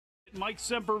Mike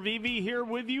Sempervive here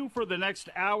with you for the next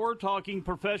hour talking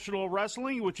professional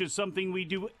wrestling, which is something we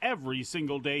do every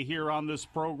single day here on this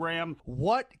program.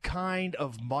 What kind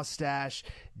of mustache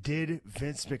did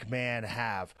Vince McMahon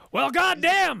have? Well,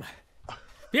 goddamn! If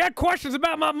you had questions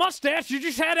about my mustache, you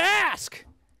just had to ask.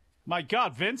 My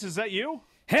God, Vince, is that you?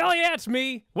 Hell yeah, it's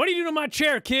me. What are you doing in my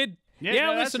chair, kid?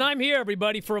 Yeah, listen, I'm here,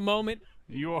 everybody, for a moment.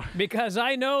 You are. Because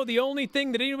I know the only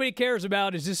thing that anybody cares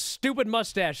about is this stupid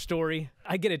mustache story.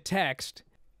 I get a text.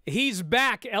 He's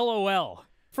back, LOL.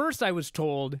 First, I was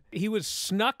told he was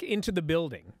snuck into the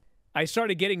building. I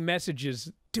started getting messages.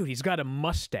 Dude, he's got a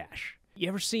mustache. You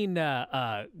ever seen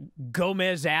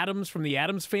Gomez Addams from the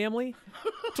Addams Family?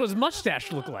 That's what his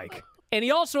mustache looked like. And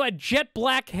he also had jet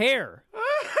black hair.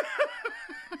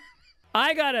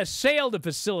 I got a sale to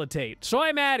facilitate, so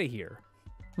I'm out of here.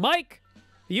 Mike,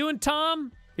 you and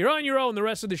Tom, you're on your own the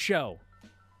rest of the show.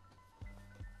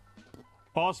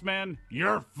 Boss man,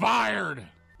 you're fired.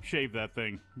 Shave that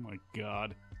thing. Oh my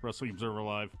God. Wrestling Observer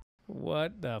Live.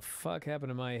 What the fuck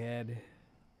happened to my head?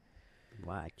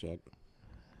 Watch it.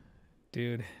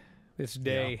 Dude, this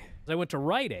day, I went to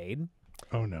Rite Aid.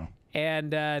 Oh, no.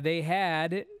 And they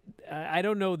had, I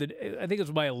don't know, I think it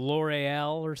was by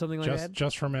L'Oreal or something like that.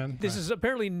 Just for men? This is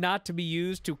apparently not to be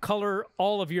used to color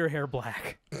all of your hair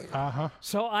black. Uh-huh.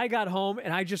 So I got home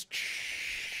and I just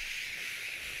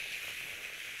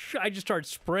start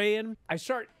spraying. I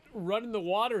start running the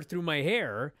water through my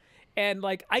hair, and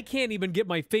like I can't even get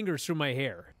my fingers through my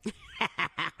hair.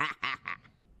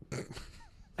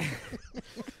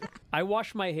 I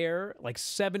washed my hair like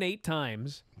 7-8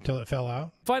 times. Till it fell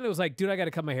out? Finally, I was like, dude, I got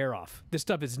to cut my hair off. This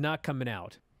stuff is not coming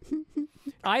out.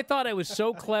 I thought I was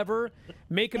so clever,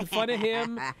 making fun of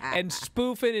him and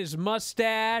spoofing his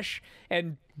mustache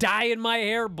and dyeing my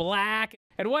hair black.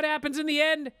 And what happens in the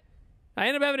end? I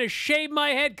end up having to shave my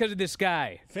head because of this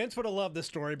guy. Vince would have loved this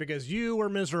story because you were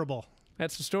miserable.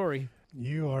 That's the story.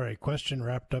 You are a question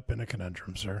wrapped up in a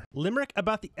conundrum, sir. Limerick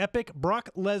about the epic Brock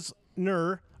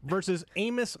Lesnar versus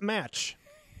Amos match.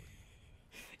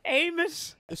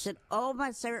 Amos? I said,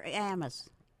 Amos or Amos?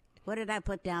 What did I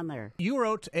put down there? You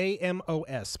wrote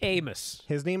A-M-O-S. Amos.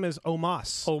 His name is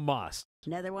Omos. Omos.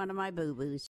 Another one of my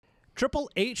boo-boos. Triple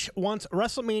H wants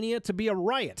WrestleMania to be a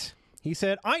riot. He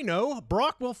said, I know,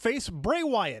 Brock will face Bray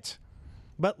Wyatt.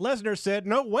 But Lesnar said,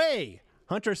 no way.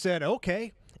 Hunter said,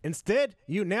 okay. Instead,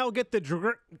 you now get the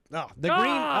green.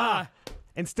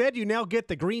 Instead, you now get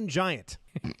the Green Giant.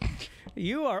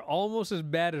 You are almost as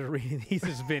bad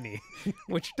as Vinny,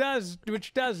 which does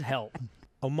help.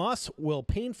 Omos will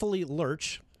painfully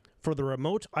lurch. For the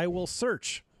remote, I will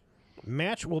search.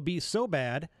 Match will be so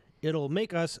bad, it'll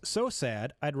make us so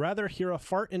sad. I'd rather hear a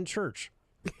fart in church.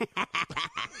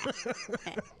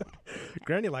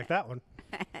 Granny liked that one.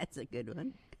 That's a good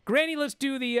one. Granny, let's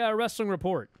do the wrestling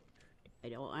report. I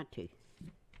don't want to.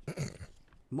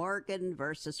 Morgan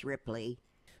versus Ripley.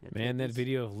 Man, that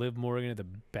video of Liv Morgan at the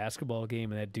basketball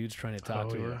game and that dude's trying to talk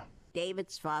to her.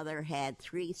 David's father had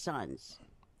 3 sons.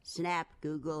 Snap,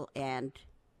 Google, and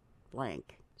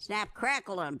blank. Snap,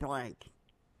 crackle, and blank.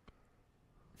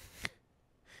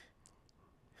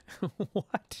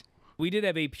 What? We did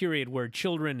have a period where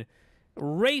children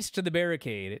raced to the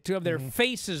barricade to have their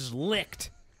faces licked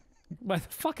by the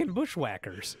fucking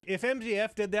bushwhackers. If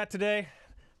MJF did that today,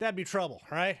 that'd be trouble,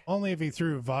 right? Only if he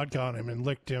threw vodka on him and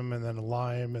licked him and then a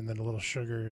lime and then a little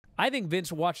sugar. I think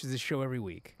Vince watches this show every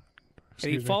week. And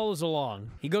he Excuse me? follows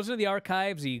along. He goes into the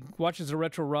archives, he watches the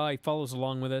Retro Raw, he follows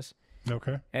along with us.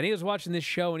 Okay. And he was watching this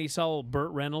show and he saw old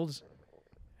Burt Reynolds.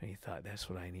 And he thought, that's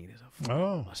what I need is a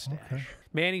full mustache. Okay.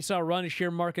 Man, he saw Ron and Sheer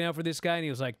marking out for this guy and he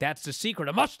was like, that's the secret,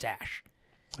 a mustache.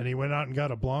 And he went out and got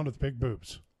a blonde with big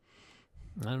boobs.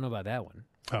 I don't know about that one.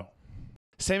 Oh.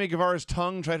 Sammy Guevara's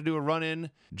tongue tried to do a run-in.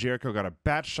 Jericho got a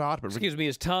bat shot. But Excuse me,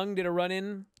 his tongue did a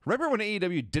run-in? Remember when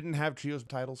AEW didn't have trios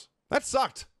titles? That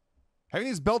sucked. Having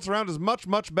these belts around is much,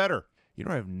 much better. You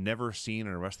know what I've never seen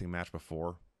in a wrestling match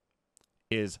before?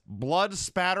 Is blood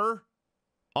spatter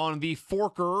on the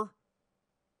forker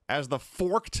as the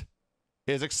forked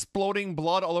is exploding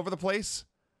blood all over the place.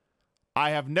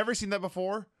 I have never seen that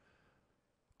before.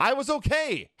 I was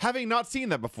okay having not seen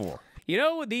that before. You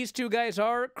know what these two guys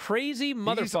are? Crazy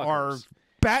motherfuckers. These are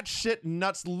batshit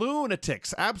nuts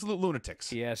lunatics. Absolute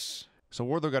lunatics. Yes. So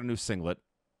Wardlow got a new singlet.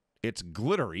 It's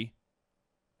glittery.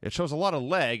 It shows a lot of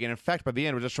leg, and in fact, by the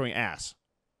end, we're just showing ass.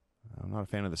 I'm not a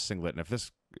fan of the singlet, and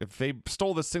if they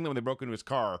stole this singlet when they broke into his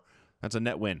car, that's a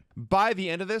net win. By the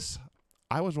end of this,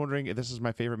 I was wondering if this is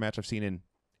my favorite match I've seen in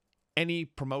any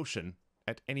promotion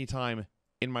at any time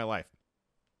in my life.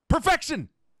 Perfection!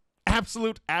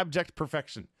 Absolute abject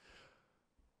perfection.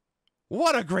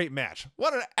 What a great match.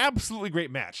 What an absolutely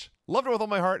great match. Loved it with all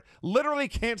my heart. Literally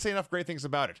can't say enough great things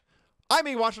about it. I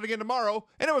may watch it again tomorrow,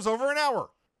 and it was over an hour.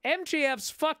 MJF's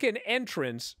fucking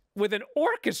entrance with an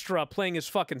orchestra playing his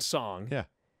fucking song. Yeah.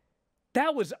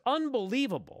 That was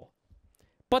unbelievable.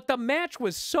 But the match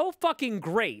was so fucking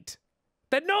great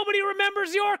that nobody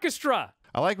remembers the orchestra.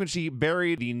 I like when she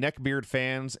buried the neckbeard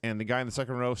fans and the guy in the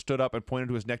second row stood up and pointed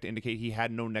to his neck to indicate he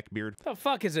had no neckbeard. The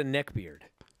fuck is a neckbeard?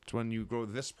 It's when you grow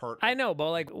this part. I know, but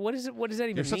like, what is it? What does that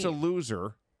even You're mean? such a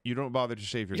loser. You don't bother to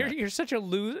shave your neck. You're such a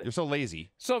loser. You're so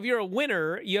lazy. So if you're a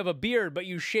winner, you have a beard, but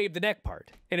you shave the neck part.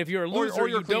 And if you're a loser,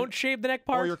 you don't shave the neck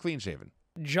part. Or you're clean shaven.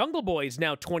 Jungle Boy's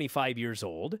now 25 years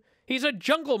old. He's a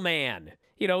jungle man.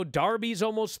 You know, Darby's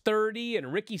almost 30,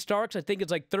 and Ricky Starks, I think, is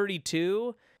like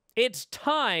 32. It's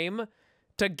time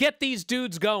to get these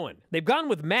dudes going. They've gone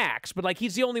with Max, but like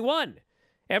he's the only one.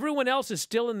 Everyone else is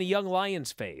still in the Young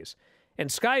Lions phase. And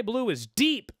Sky Blue is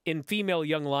deep in female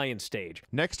Young Lion stage.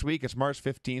 Next week, it's March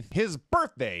 15th, his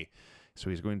birthday. So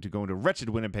he's going to go into wretched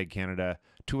Winnipeg, Canada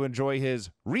to enjoy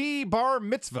his re-bar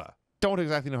mitzvah. Don't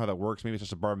exactly know how that works. Maybe it's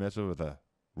just a bar mitzvah with a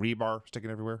rebar sticking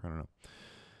everywhere. I don't know.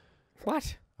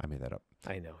 What? I made that up.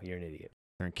 I know. You're an idiot.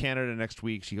 They're in Canada next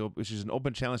week. She's an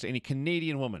open challenge to any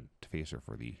Canadian woman to face her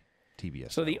for the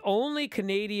TBS. So the only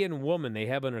Canadian woman they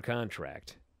have under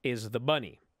contract is the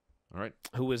Bunny. All right.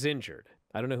 Who was injured.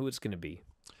 I don't know who it's going to be.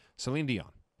 Celine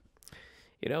Dion.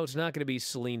 You know, it's not going to be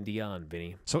Celine Dion,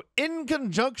 Vinny. So in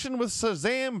conjunction with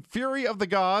Shazam Fury of the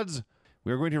Gods,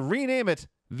 we are going to rename it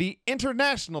the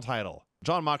International title.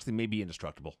 Jon Moxley may be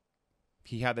indestructible.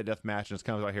 He had that death match and it's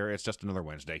comes out here. It's just another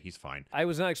Wednesday. He's fine. I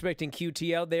was not expecting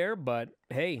QT out there, but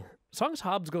hey, as long as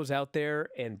Hobbs goes out there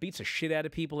and beats the shit out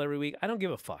of people every week, I don't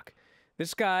give a fuck.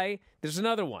 This guy, there's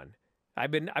another one.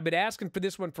 I've been asking for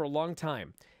this one for a long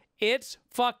time. It's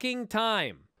fucking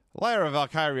time. Lyra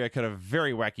Valkyria cut a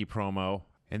very wacky promo,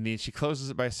 and then she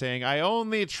closes it by saying, I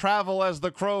only travel as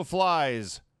the crow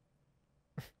flies.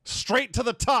 Straight to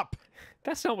the top.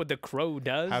 That's not what the crow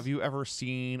does. Have you ever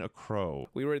seen a crow?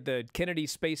 We were at the Kennedy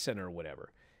Space Center or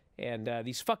whatever, and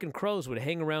these fucking crows would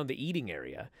hang around the eating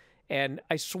area. And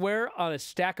I swear on a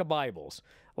stack of Bibles,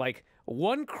 like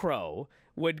one crow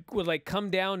would like come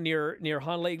down near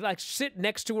Han Lake, like sit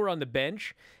next to her on the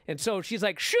bench. And so she's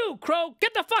like, shoo, crow,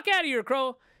 get the fuck out of here,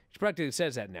 crow. She practically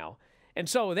says that now. And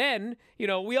so then, you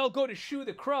know, we all go to shoo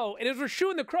the crow. And as we're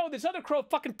shooing the crow, this other crow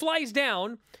fucking flies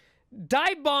down,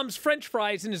 dive bombs French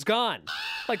fries, and is gone.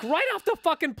 Like right off the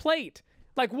fucking plate.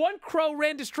 Like one crow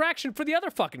ran distraction for the other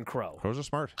fucking crow. Crows are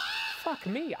smart. Fuck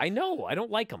me. I know. I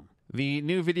don't like them. The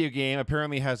new video game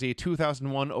apparently has a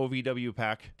 2001 OVW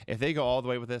pack. If they go all the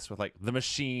way with this, with like The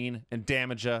Machine and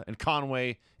Damaja and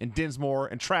Conway and Dinsmore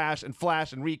and Trash and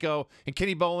Flash and Rico and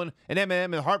Kenny Bolin and MM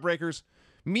and the Heartbreakers,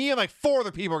 me and like 4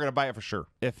 other people are going to buy it for sure.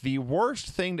 If the worst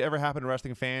thing to ever happen to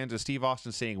wrestling fans is Steve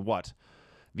Austin saying what,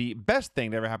 the best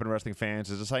thing to ever happen to wrestling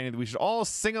fans is deciding that we should all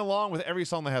sing along with every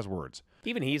song that has words.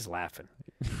 Even he's laughing.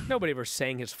 Nobody ever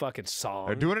sang his fucking song.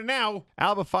 They're doing it now.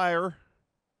 Alba Fire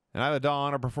and Isla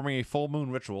Dawn are performing a full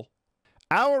moon ritual.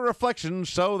 Our reflections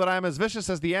show that I'm as vicious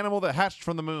as the animal that hatched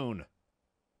from the moon.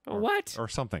 What? Or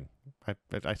something.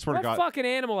 I swear What to God. fucking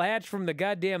animal hatched from the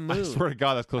goddamn moon? I swear to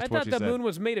God, that's close I to what thought she the said. moon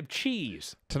was made of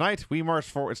cheese. Tonight, we march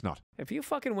forward. It's not. If you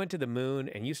fucking went to the moon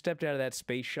and you stepped out of that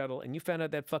space shuttle and you found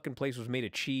out that fucking place was made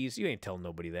of cheese, you ain't telling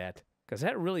nobody that. Because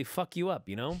that really fuck you up,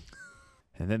 you know?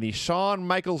 And then the Shawn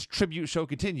Michaels tribute show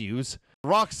continues.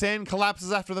 Roxanne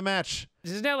collapses after the match.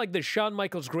 This is now like the Shawn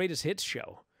Michaels Greatest Hits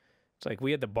show. It's like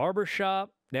we had the barber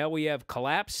shop. Now we have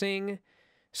collapsing.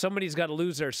 Somebody's got to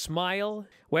lose their smile.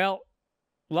 Well,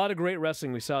 a lot of great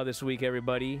wrestling we saw this week,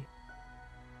 everybody.